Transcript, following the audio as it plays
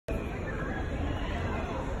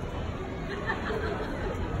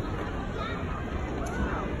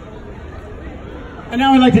And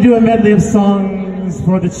now I'd like to do a medley of songs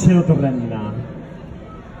for the children.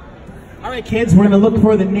 All right, kids, we're going to look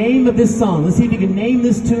for the name of this song. Let's see if you can name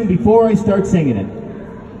this tune before I start singing it.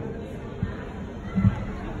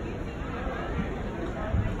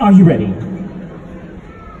 Are you ready?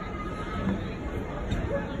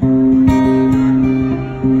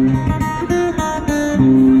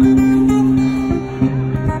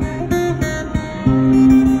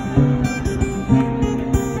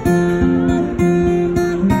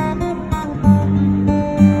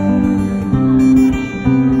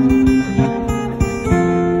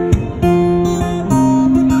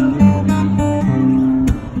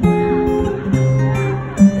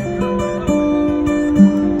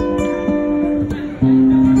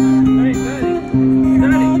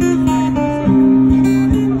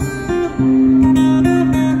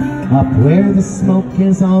 Up where the smoke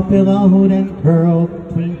is all billowed and curled,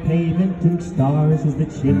 between pavement and stars is the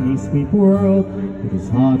chimney sweep world. It is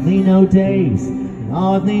hardly no days, and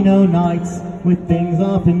hardly no nights, with things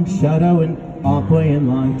off in shadow and halfway in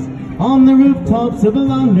light. On the rooftops of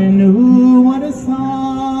London, ooh, what a sight!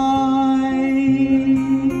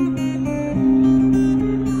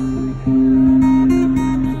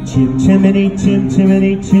 Chim chimney, chim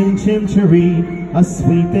chimney, chim chim chiree. A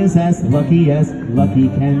sweep is as lucky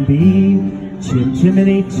can be. Chim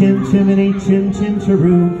chimney, chim chimney, chim chim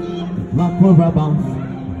chiroo. If luck will rub off,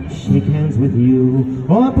 shake hands with you,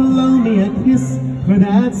 or blow me a kiss, for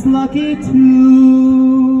that's lucky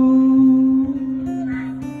too.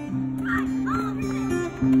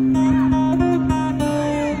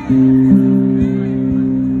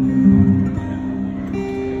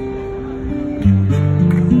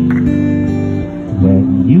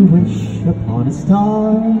 When you wish upon a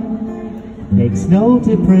star, makes no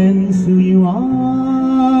difference who you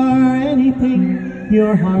are. Anything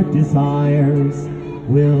your heart desires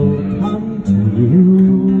will come to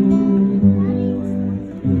you.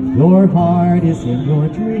 If your heart is in your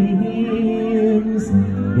dreams,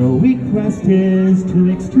 no request is too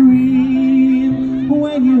extreme.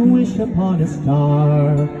 When you wish upon a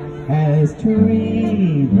star, as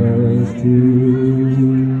dreamers do.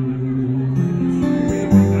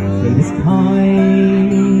 Fate is kind,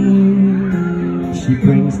 she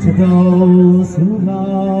brings to those who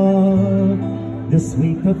love the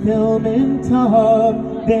sweet fulfillment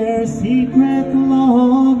of their secret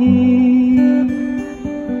longing.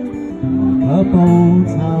 Like a bolt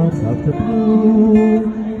out of the blue,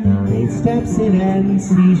 fate steps in and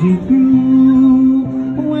sees you through.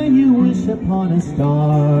 When you wish upon a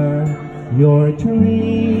star, your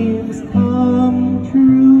dreams come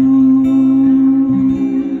true.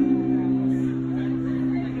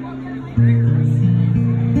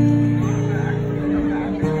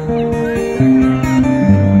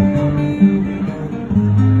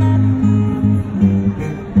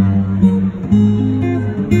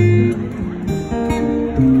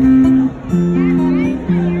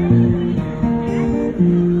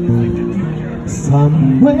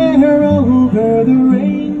 Somewhere over the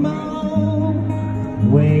rainbow,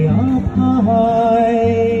 way up high,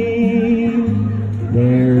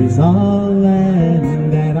 there's a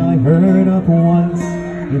land that I heard of once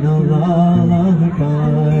in a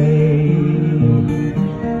lullaby.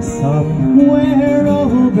 Somewhere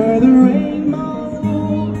over the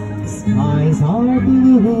rainbow, skies are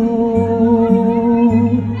blue.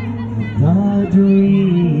 The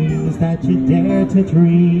dreams that you dare to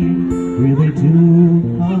dream really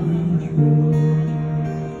do come true.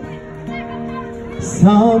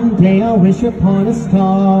 Someday I'll wish upon a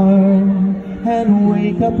star and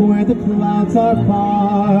wake up where the clouds are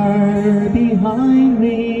far behind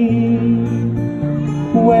me,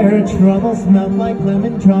 where troubles melt like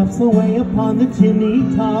lemon drops away upon the chimney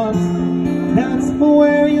tops. That's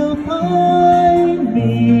where you'll find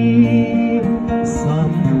me.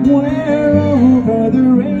 Somewhere over the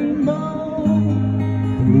rainbow,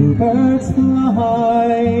 bluebirds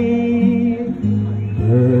fly,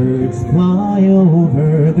 birds fly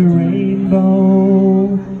over the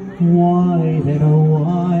rainbow, white and a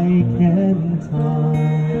white time.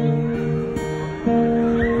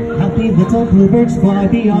 Happy little bluebirds fly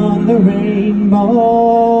beyond the rainbow.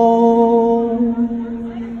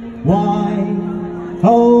 Why,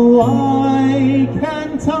 oh why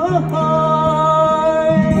can't I?